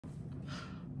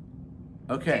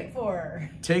Okay. Take 4.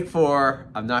 Take 4.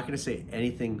 I'm not going to say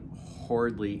anything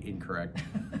horridly incorrect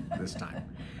this time,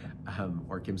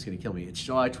 or Kim's going to kill me. It's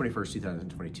July 21st,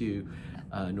 2022.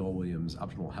 Noel Williams,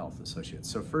 Optimal Health Associates.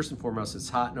 So first and foremost, it's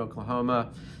hot in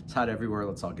Oklahoma. It's hot everywhere.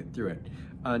 Let's all get through it.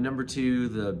 Number 2,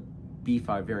 the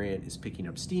B5 variant is picking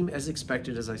up steam as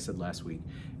expected, as I said last week.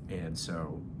 And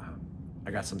so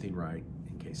I got something right,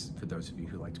 in case, for those of you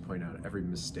who like to point out every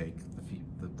mistake,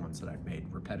 the ones that I've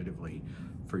made repetitively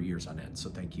for years on end. So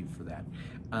thank you for that.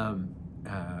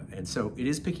 And so it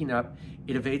is picking up.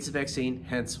 It evades the vaccine,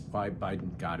 hence why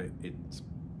Biden got it.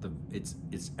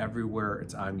 It's everywhere.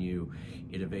 It's on you.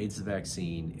 It evades the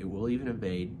vaccine. It will even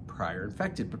evade prior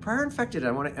infected. But prior infected,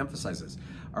 I want to emphasize this,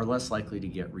 are less likely to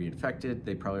get reinfected.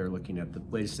 They probably are looking at the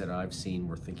latest that I've seen.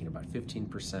 We're thinking about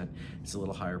 15%. It's a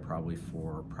little higher probably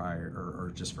for prior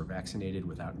or just for vaccinated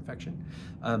without infection.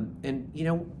 And you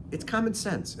know, it's common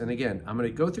sense. And again, I'm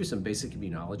going to go through some basic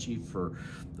immunology for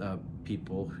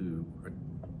people who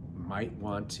might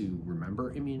want to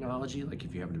remember immunology, like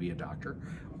if you happen to be a doctor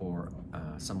or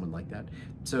someone like that.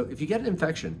 So if you get an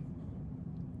infection,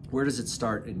 where does it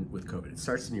start with COVID? It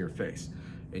starts in your face,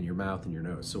 in your mouth, and your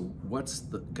nose. So what's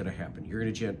going to happen? You're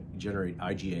going to generate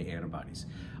IgA antibodies.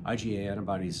 IgA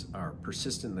antibodies are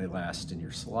persistent. They last in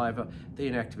your saliva. They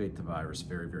inactivate the virus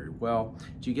very, very well.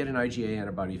 Do you get an IgA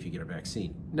antibody if you get a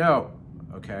vaccine? No.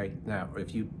 Okay. Now,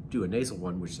 if you do a nasal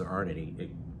one, which there aren't any,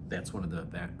 that's one of the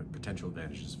potential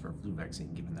advantages for a flu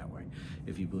vaccine, given that way,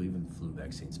 if you believe in flu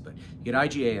vaccines. But you get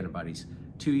IgA antibodies.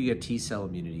 2, you get T-cell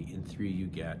immunity. And 3, you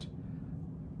get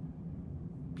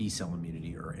B-cell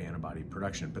immunity or antibody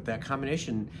production. But that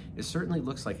combination, it certainly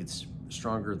looks like it's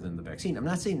stronger than the vaccine. I'm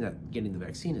not saying that getting the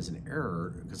vaccine is an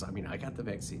error, because I mean, I got the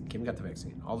vaccine, Kim got the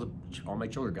vaccine, all my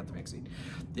children got the vaccine.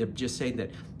 They're just saying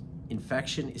that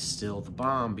infection is still the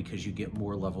bomb because you get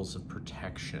more levels of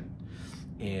protection.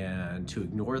 And to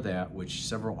ignore that, which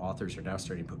several authors are now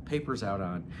starting to put papers out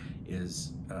on,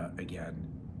 is, again,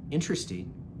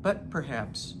 interesting, but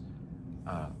perhaps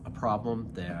a problem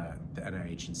that the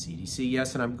NIH and CDC,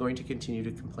 yes, and I'm going to continue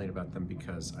to complain about them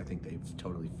because I think they've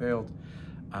totally failed,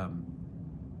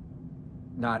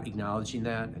 not acknowledging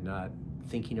that and not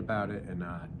thinking about it and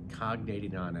not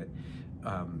cognating on it,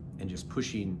 and just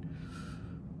pushing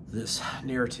this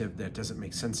narrative that doesn't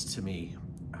make sense to me.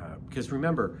 Because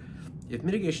remember, if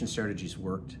mitigation strategies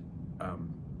worked,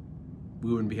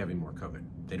 we wouldn't be having more COVID.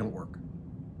 They don't work,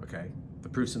 okay? The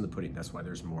proof's in the pudding. That's why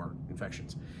there's more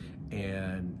infections.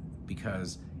 And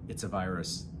because it's a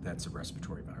virus that's a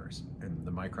respiratory virus, and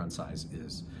the micron size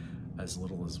is as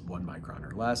little as 1 micron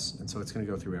or less, and so it's gonna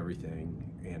go through everything.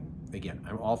 And again,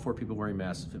 I'm all for people wearing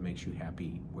masks. If it makes you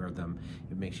happy, wear them.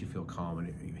 If it makes you feel calm and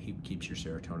it keeps your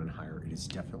serotonin higher, it is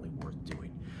definitely worth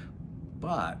doing.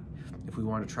 But if we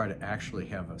want to try to actually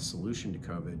have a solution to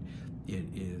COVID, it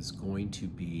is going to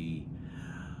be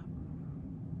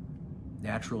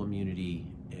natural immunity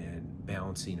and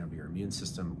balancing of your immune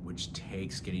system, which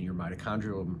takes getting your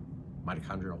mitochondria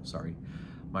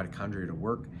to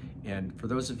work. And for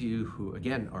those of you who,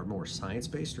 again, are more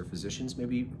science-based or physicians,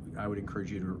 maybe I would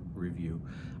encourage you to review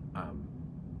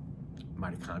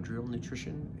mitochondrial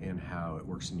nutrition and how it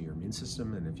works in your immune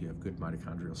system. And if you have good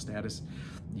mitochondrial status,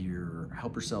 your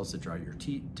helper cells that drive your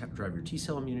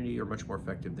T-cell immunity are much more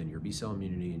effective than your B-cell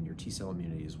immunity, and your T-cell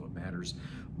immunity is what matters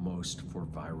most for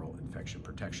viral infection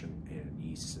protection and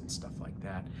yeasts and stuff like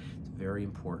that. It's very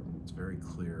important. It's very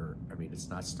clear. I mean, it's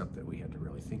not stuff that we had to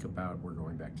really think about. We're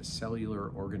going back to cellular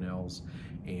organelles,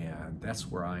 and that's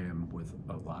where I am with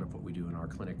a lot of what we do in our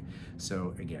clinic.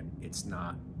 So again, it's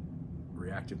not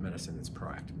reactive medicine, it's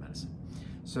proactive medicine.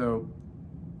 So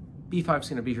B5 is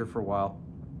going to be here for a while,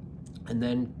 and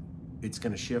then it's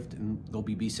going to shift, and there'll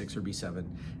be B6 or B7,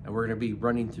 and we're going to be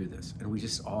running through this, and we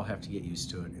just all have to get used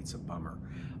to it. It's a bummer.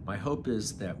 My hope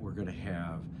is that we're going to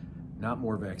have not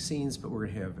more vaccines, but we're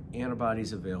going to have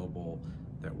antibodies available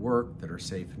that work, that are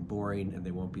safe and boring, and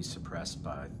they won't be suppressed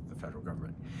by the federal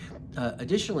government.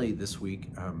 Additionally, this week,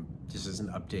 just as an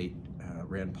update,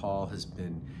 Rand Paul has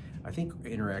been, I think,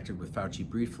 interacted with Fauci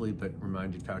briefly, but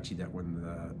reminded Fauci that when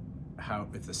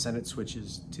if the Senate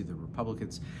switches to the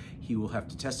Republicans, he will have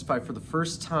to testify for the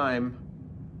first time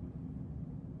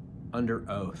under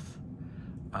oath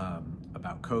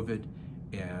about COVID,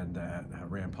 and that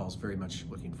Rand Paul's very much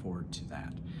looking forward to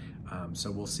that.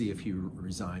 So we'll see if he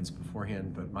resigns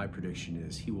beforehand, but my prediction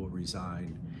is he will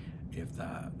resign if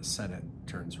the Senate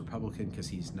turns Republican, because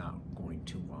he's not going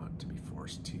to want to be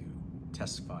forced to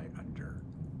testify under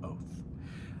oath.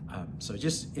 So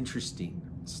just interesting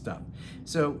stuff.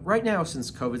 So right now,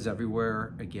 since COVID's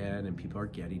everywhere again and people are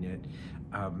getting it,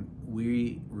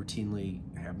 we routinely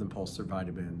have them pulse their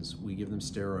vitamins, we give them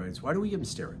steroids. Why do we give them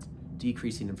steroids?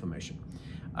 Decreasing inflammation.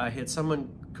 I had someone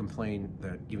complain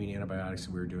that giving antibiotics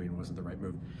that we were doing wasn't the right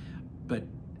move. But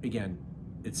again,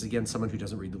 it's someone who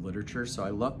doesn't read the literature. So I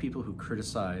love people who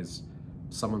criticize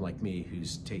someone like me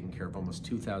who's taken care of almost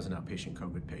 2,000 outpatient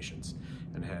COVID patients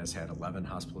and has had 11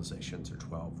 hospitalizations or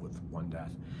 12 with 1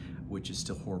 death, which is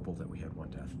still horrible that we had 1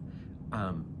 death,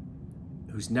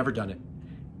 who's never done it,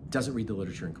 doesn't read the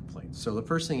literature and complains. So the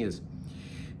first thing is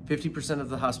 50% of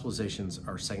the hospitalizations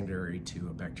are secondary to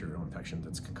a bacterial infection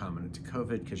that's concomitant to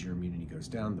COVID, because your immunity goes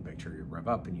down, the bacteria rev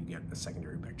up, and you get a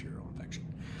secondary bacterial infection.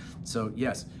 So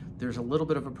yes, there's a little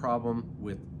bit of a problem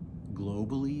with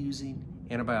globally using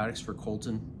antibiotics for colds,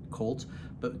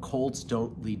 but colds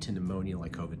don't lead to pneumonia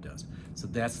like COVID does. So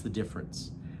that's the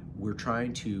difference. We're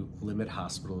trying to limit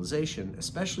hospitalization,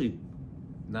 especially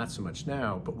not so much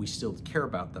now, but we still care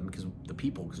about them because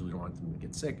we don't want them to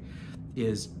get sick,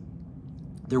 is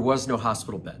there was no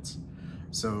hospital beds.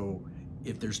 So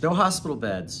if there's no hospital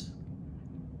beds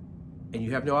and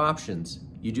you have no options,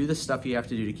 you do the stuff you have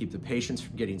to do to keep the patients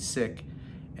from getting sick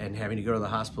and having to go to the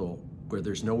hospital where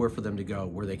there's nowhere for them to go,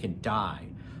 where they can die.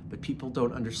 But people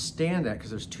don't understand that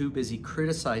because they're too busy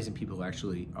criticizing people who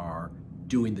actually are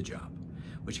doing the job,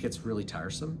 which gets really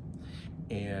tiresome.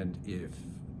 And if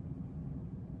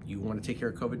you want to take care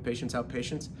of COVID patients,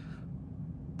 outpatients,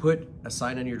 put a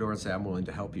sign on your door and say, I'm willing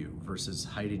to help you, versus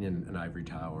hiding in an ivory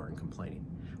tower and complaining,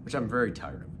 which I'm very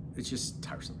tired of. It's just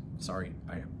tiresome. Sorry,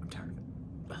 I'm tired of it.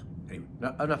 Well, anyway,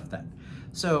 enough of that.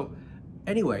 So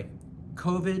anyway,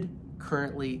 COVID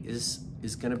currently is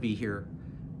gonna be here.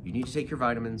 You need to take your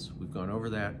vitamins. We've gone over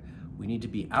that. We need to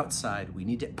be outside. We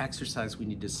need to exercise. We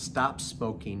need to stop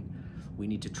smoking. We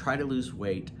need to try to lose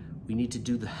weight. We need to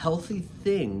do the healthy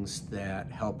things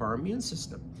that help our immune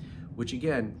system, which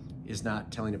again, is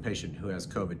not telling a patient who has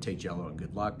COVID, take Jello and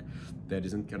good luck. That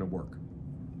isn't gonna work.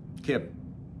 Kim,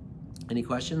 any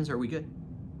questions? Are we good?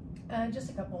 Just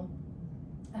a couple.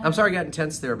 I'm sorry I got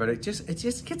intense there, but it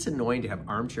just gets annoying to have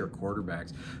armchair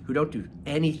quarterbacks who don't do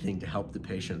anything to help the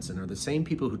patients and are the same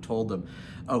people who told them,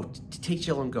 oh, take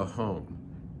Jello and go home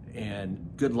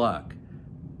and good luck,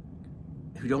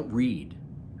 who don't read,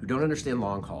 who don't understand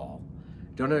long haul,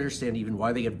 don't understand even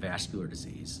why they get vascular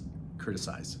disease,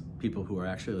 criticize people who are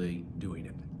actually doing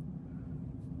it.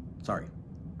 Sorry,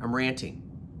 I'm ranting.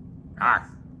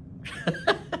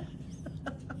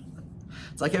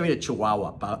 It's like having a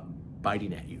chihuahua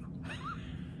biting at you.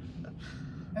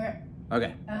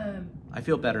 Okay. I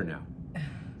feel better now.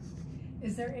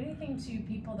 Is there anything to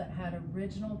people that had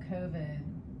original COVID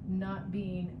not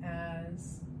being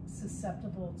as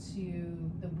susceptible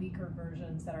to the weaker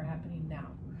versions that are happening now?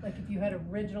 Like if you had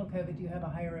original COVID, you have a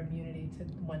higher immunity to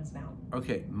the ones now.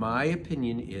 Okay, my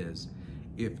opinion is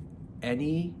if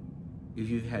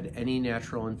you've had any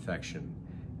natural infection,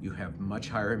 you have much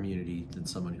higher immunity than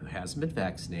someone who hasn't been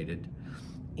vaccinated,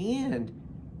 and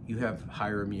you have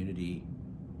higher immunity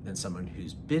than someone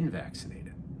who's been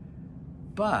vaccinated.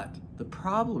 But the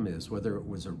problem is, whether it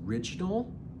was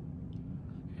original,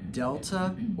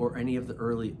 Delta, or any of the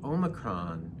early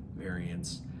Omicron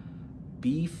variants,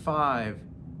 B5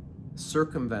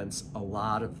 circumvents a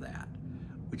lot of that,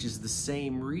 which is the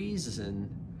same reason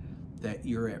that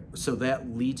so that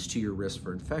leads to your risk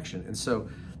for infection. And so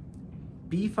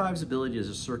B5's ability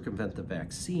to circumvent the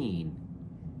vaccine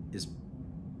is,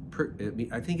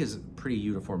 I think, is pretty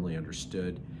uniformly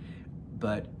understood,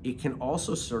 but it can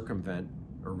also circumvent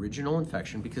original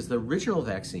infection because the original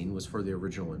vaccine was for the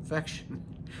original infection.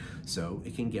 So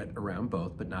it can get around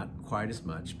both, but not quite as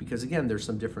much because, again, there's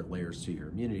some different layers to your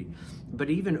immunity.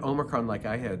 But even Omicron, like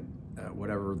I had,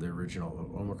 whatever the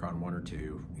original Omicron 1 or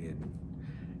 2 in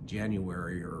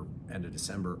January or end of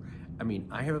December, I mean,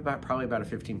 I have probably about a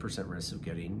 15% risk of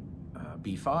getting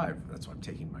B5. That's why I'm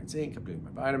taking my zinc, I'm doing my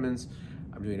vitamins,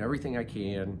 I'm doing everything I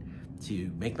can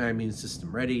to make my immune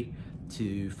system ready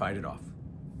to fight it off.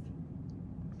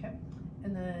 Okay,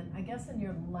 and then I guess in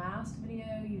your last video,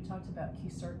 you talked about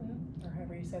quercetin, or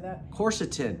however you say that.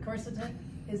 Quercetin. Quercetin.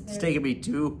 It's taken me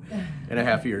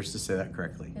 2.5 years to say that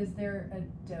correctly. Is there a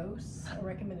dose, a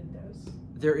recommended dose?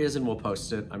 There is, and we'll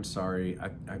post it. I'm sorry,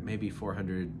 maybe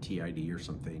 400 TID or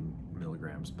something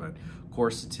milligrams, but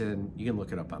quercetin, you can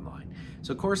look it up online.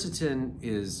 So quercetin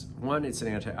is, 1, it's an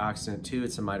antioxidant, 2,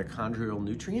 it's a mitochondrial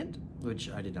nutrient, which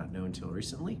I did not know until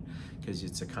recently, because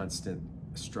it's a constant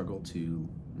struggle to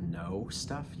know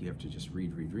stuff. You have to just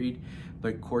read.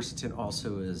 But quercetin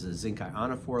also is a zinc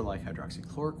ionophore like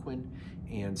hydroxychloroquine,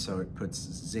 and so it puts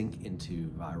zinc into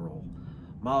viral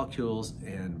molecules,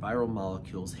 and viral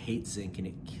molecules hate zinc, and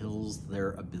it kills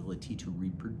their ability to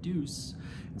reproduce.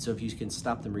 And so if you can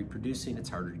stop them reproducing, it's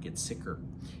harder to get sicker,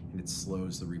 and it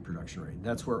slows the reproduction rate. And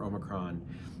that's where Omicron,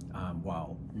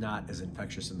 while not as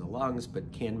infectious in the lungs,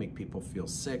 but can make people feel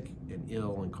sick and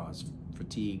ill and cause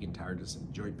fatigue and tiredness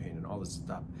and joint pain and all this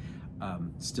stuff,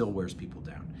 still wears people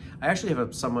down. I actually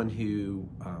have someone who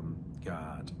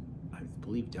got, I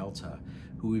believe, Delta,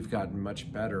 who we've gotten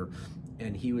much better,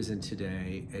 and he was in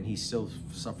today, and he's still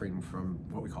suffering from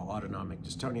what we call autonomic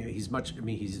dystonia. He's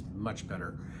much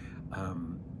better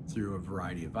through a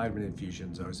variety of vitamin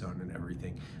infusions, ozone, and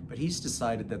everything. But he's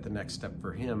decided that the next step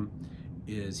for him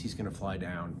is he's going to fly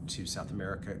down to South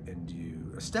America and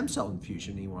do a stem cell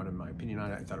infusion. He wanted my opinion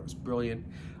on it. I thought it was brilliant.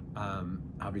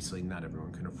 Obviously, not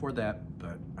everyone can afford that,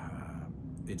 but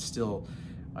it's still,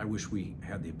 I wish we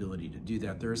had the ability to do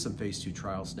that. There are some phase 2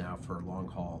 trials now for long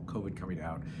haul COVID coming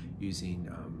out using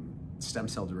stem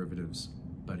cell derivatives,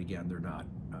 but again, they're not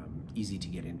easy to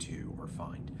get into or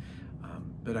find.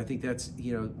 But I think that's,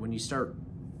 you know, when you start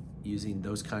using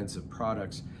those kinds of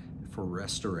products for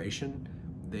restoration,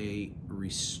 they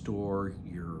restore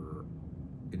your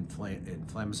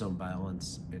inflammasome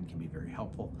balance and can be very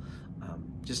helpful.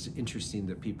 Just interesting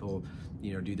that people,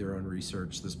 you know, do their own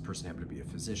research. This person happened to be a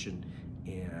physician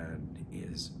and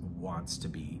wants to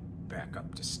be back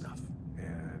up to snuff.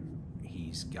 And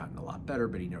he's gotten a lot better,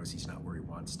 but he knows he's not where he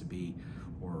wants to be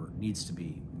or needs to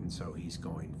be. And so he's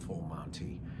going full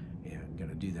Monty and going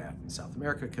to do that in South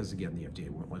America, because again, the FDA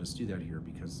won't let us do that here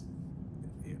because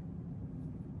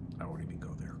I won't even go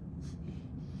there.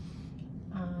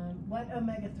 What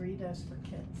omega-3 dose for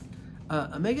kids?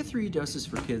 Omega-3 doses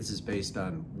for kids is based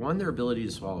on, one, their ability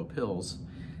to swallow pills.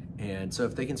 And so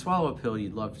if they can swallow a pill,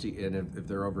 you'd love to, and if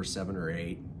they're over 7 or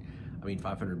 8, I mean,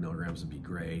 500 milligrams would be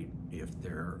great. If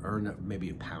they're, or maybe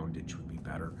a poundage would be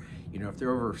better. You know, if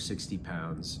they're over 60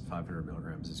 pounds, 500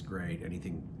 milligrams is great.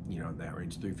 Anything, you know, in that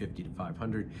range, 350 to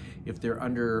 500. If they're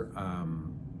under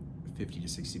 50 to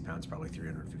 60 pounds, probably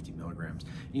 350 milligrams.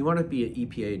 You want to be at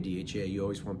EPA and DHA. You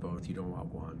always want both. You don't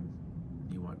want one.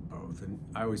 You want both. And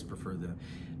I always prefer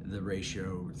the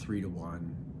ratio 3 to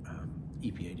 1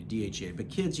 EPA to DHA. But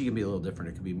kids, you can be a little different.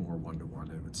 It could be more 1 to 1,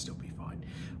 and it would still be fine.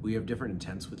 We have different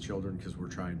intents with children because we're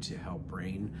trying to help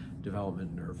brain development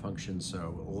and nerve function.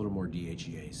 So a little more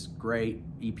DHEA is great.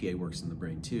 EPA works in the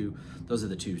brain too. Those are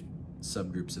the 2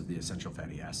 subgroups of the essential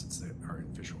fatty acids that are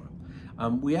in fish oil.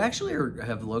 We actually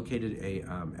have located a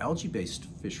algae-based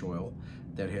fish oil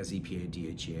that has EPA and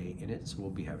DHEA in it, so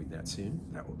we'll be having that soon.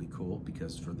 That will be cool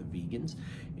because for the vegans,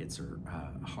 it's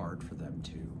hard for them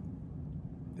to,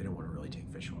 they don't want to really take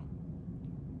fish oil.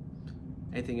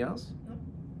 Anything else? Nope.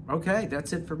 Okay,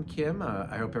 that's it from Kim.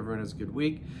 I hope everyone has a good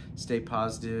week. Stay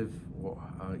positive,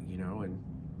 you know, and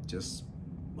just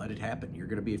let it happen. You're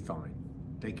going to be fine.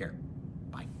 Take care.